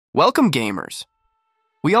Welcome, gamers!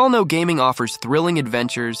 We all know gaming offers thrilling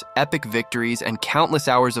adventures, epic victories, and countless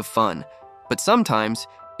hours of fun, but sometimes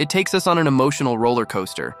it takes us on an emotional roller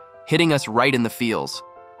coaster, hitting us right in the feels.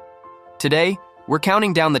 Today, we're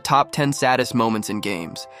counting down the top 10 saddest moments in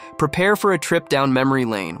games. Prepare for a trip down memory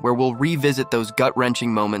lane where we'll revisit those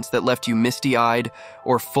gut-wrenching moments that left you misty-eyed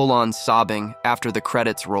or full-on sobbing after the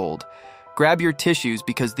credits rolled. Grab your tissues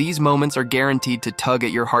because these moments are guaranteed to tug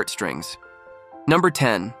at your heartstrings. Number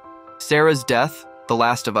 10. Sarah's Death, The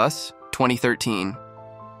Last of Us, 2013.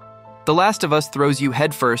 The Last of Us throws you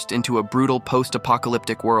headfirst into a brutal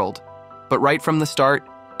post-apocalyptic world, but right from the start,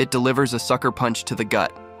 it delivers a sucker punch to the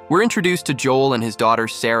gut. We're introduced to Joel and his daughter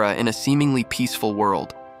Sarah in a seemingly peaceful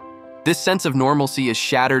world. This sense of normalcy is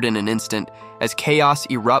shattered in an instant as chaos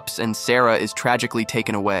erupts and Sarah is tragically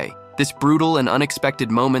taken away. This brutal and unexpected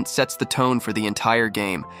moment sets the tone for the entire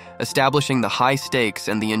game, establishing the high stakes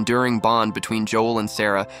and the enduring bond between Joel and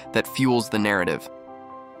Sarah that fuels the narrative.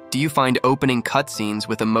 Do you find opening cutscenes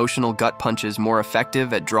with emotional gut punches more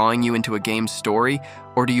effective at drawing you into a game's story,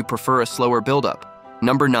 or do you prefer a slower build-up?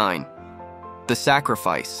 Number 9. The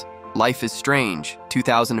Sacrifice, Life is Strange,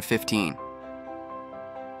 2015.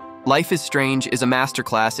 Life is Strange is a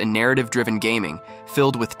masterclass in narrative-driven gaming,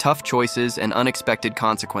 filled with tough choices and unexpected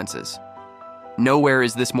consequences. Nowhere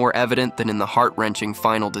is this more evident than in the heart-wrenching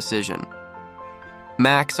final decision.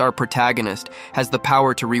 Max, our protagonist, has the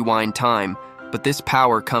power to rewind time, but this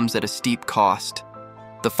power comes at a steep cost.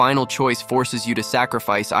 The final choice forces you to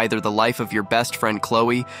sacrifice either the life of your best friend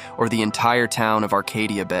Chloe or the entire town of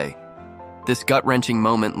Arcadia Bay. This gut-wrenching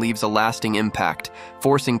moment leaves a lasting impact,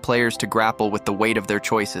 forcing players to grapple with the weight of their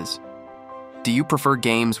choices. Do you prefer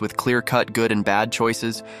games with clear-cut good and bad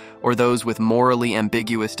choices, or those with morally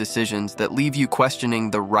ambiguous decisions that leave you questioning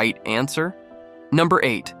the right answer? Number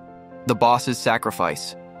 8. The Boss's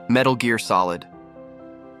Sacrifice, Metal Gear Solid.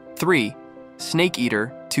 3. Snake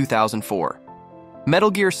Eater, 2004. Metal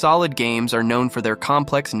Gear Solid games are known for their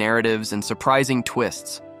complex narratives and surprising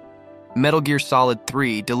twists. Metal Gear Solid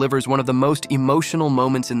 3 delivers one of the most emotional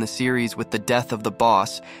moments in the series with the death of the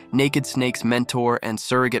boss, Naked Snake's mentor and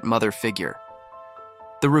surrogate mother figure.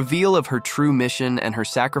 The reveal of her true mission and her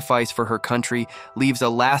sacrifice for her country leaves a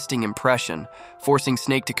lasting impression, forcing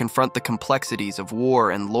Snake to confront the complexities of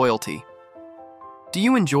war and loyalty. Do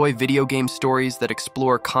you enjoy video game stories that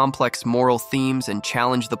explore complex moral themes and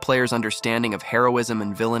challenge the player's understanding of heroism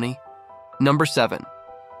and villainy? Number 7.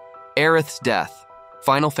 Aerith's Death,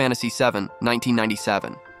 Final Fantasy VII,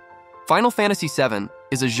 1997. Final Fantasy VII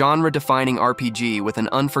is a genre-defining RPG with an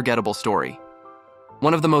unforgettable story.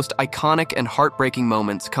 One of the most iconic and heartbreaking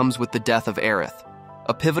moments comes with the death of Aerith,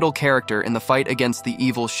 a pivotal character in the fight against the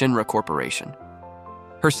evil Shinra Corporation.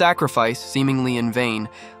 Her sacrifice, seemingly in vain,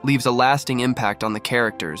 leaves a lasting impact on the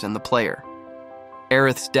characters and the player.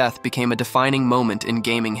 Aerith's death became a defining moment in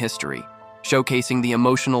gaming history, showcasing the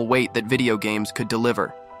emotional weight that video games could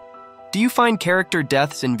deliver. Do you find character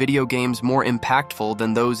deaths in video games more impactful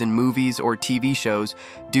than those in movies or TV shows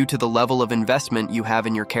due to the level of investment you have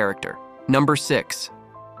in your character? Number 6.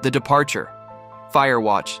 The Departure,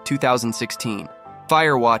 Firewatch, 2016.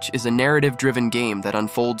 Firewatch is a narrative-driven game that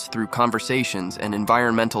unfolds through conversations and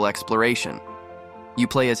environmental exploration. You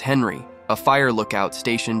play as Henry, a fire lookout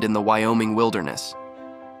stationed in the Wyoming wilderness.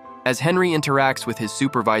 As Henry interacts with his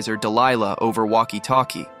supervisor Delilah over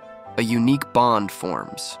walkie-talkie, a unique bond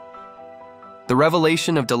forms. The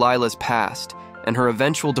revelation of Delilah's past and her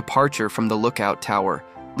eventual departure from the lookout tower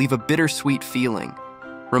leave a bittersweet feeling,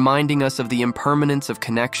 reminding us of the impermanence of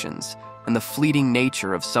connections and the fleeting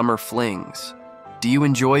nature of summer flings. Do you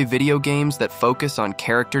enjoy video games that focus on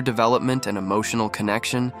character development and emotional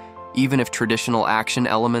connection, even if traditional action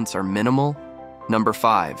elements are minimal? Number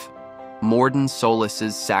 5. Mordin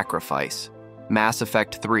Solis's Sacrifice, Mass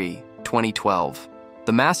Effect 3, 2012.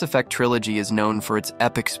 The Mass Effect trilogy is known for its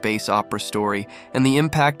epic space opera story and the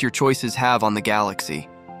impact your choices have on the galaxy.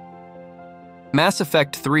 Mass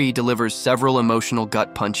Effect 3 delivers several emotional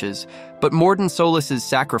gut punches, but Mordin Solis's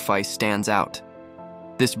Sacrifice stands out.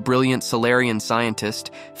 This brilliant Solarian scientist,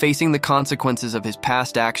 facing the consequences of his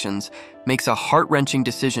past actions, makes a heart-wrenching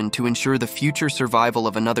decision to ensure the future survival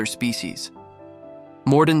of another species.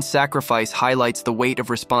 Mordin's sacrifice highlights the weight of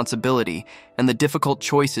responsibility and the difficult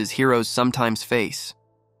choices heroes sometimes face.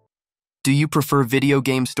 Do you prefer video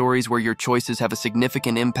game stories where your choices have a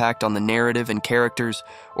significant impact on the narrative and characters,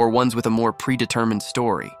 or ones with a more predetermined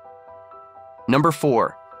story? Number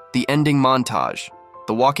 4. The Ending Montage,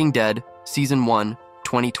 The Walking Dead, Season 1,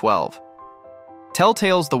 2012.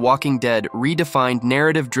 Telltale's The Walking Dead redefined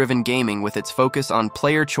narrative-driven gaming with its focus on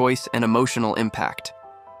player choice and emotional impact.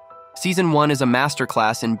 Season 1 is a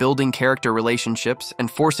masterclass in building character relationships and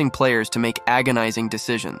forcing players to make agonizing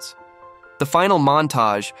decisions. The final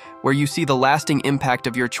montage, where you see the lasting impact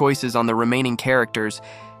of your choices on the remaining characters,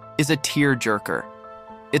 is a tear-jerker.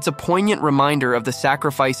 It's a poignant reminder of the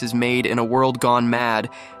sacrifices made in a world gone mad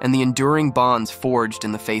and the enduring bonds forged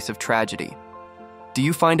in the face of tragedy. Do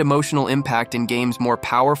you find emotional impact in games more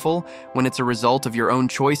powerful when it's a result of your own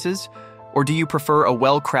choices, or do you prefer a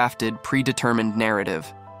well-crafted, predetermined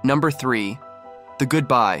narrative? Number 3, The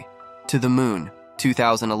Goodbye, To the Moon,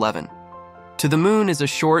 2011. To the Moon is a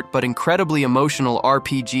short but incredibly emotional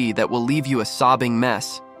RPG that will leave you a sobbing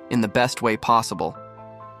mess in the best way possible.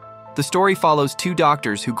 The story follows two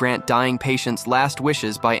doctors who grant dying patients last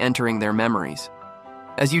wishes by entering their memories.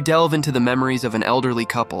 As you delve into the memories of an elderly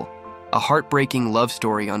couple, a heartbreaking love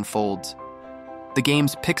story unfolds. The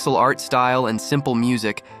game's pixel art style and simple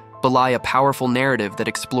music belie a powerful narrative that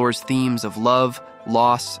explores themes of love,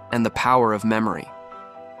 loss, and the power of memory.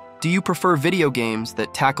 Do you prefer video games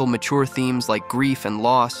that tackle mature themes like grief and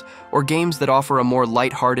loss, or games that offer a more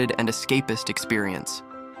lighthearted and escapist experience?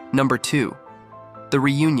 Number 2, The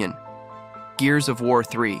Reunion, Gears of War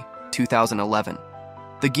 3, 2011.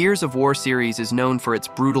 The Gears of War series is known for its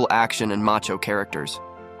brutal action and macho characters.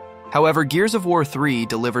 However, Gears of War 3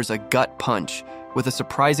 delivers a gut punch with a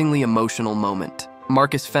surprisingly emotional moment.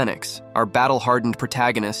 Marcus Fenix, our battle-hardened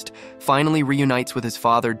protagonist, finally reunites with his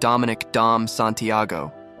father Dominic "Dom"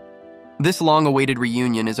 Santiago. This long-awaited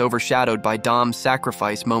reunion is overshadowed by Dom's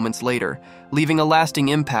sacrifice moments later, leaving a lasting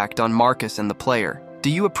impact on Marcus and the player. Do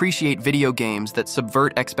you appreciate video games that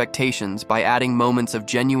subvert expectations by adding moments of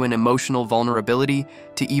genuine emotional vulnerability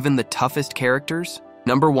to even the toughest characters?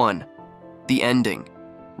 Number 1, The Ending,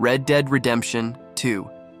 Red Dead Redemption 2,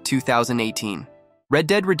 2018. Red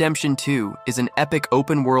Dead Redemption 2 is an epic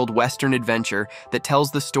open-world Western adventure that tells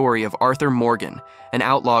the story of Arthur Morgan, an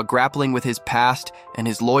outlaw grappling with his past and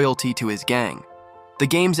his loyalty to his gang. The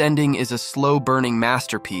game's ending is a slow-burning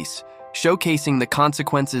masterpiece, showcasing the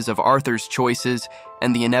consequences of Arthur's choices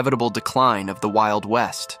and the inevitable decline of the Wild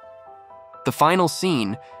West. The final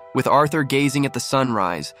scene, with Arthur gazing at the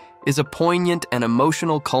sunrise, is a poignant and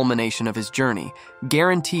emotional culmination of his journey,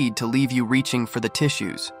 guaranteed to leave you reaching for the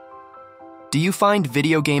tissues. Do you find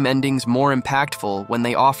video game endings more impactful when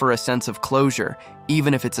they offer a sense of closure,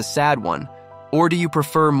 even if it's a sad one, or do you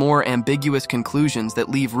prefer more ambiguous conclusions that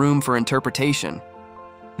leave room for interpretation?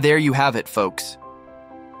 There you have it, folks.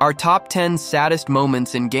 Our top 10 saddest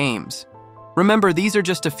moments in games. Remember, these are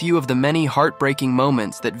just a few of the many heartbreaking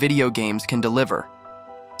moments that video games can deliver.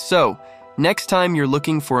 So, next time you're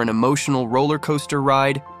looking for an emotional roller coaster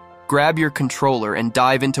ride, grab your controller and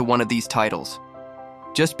dive into one of these titles.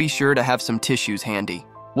 Just be sure to have some tissues handy.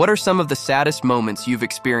 What are some of the saddest moments you've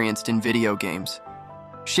experienced in video games?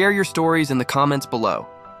 Share your stories in the comments below.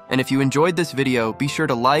 And if you enjoyed this video, be sure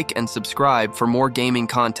to like and subscribe for more gaming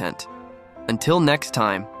content. Until next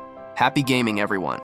time, happy gaming, everyone.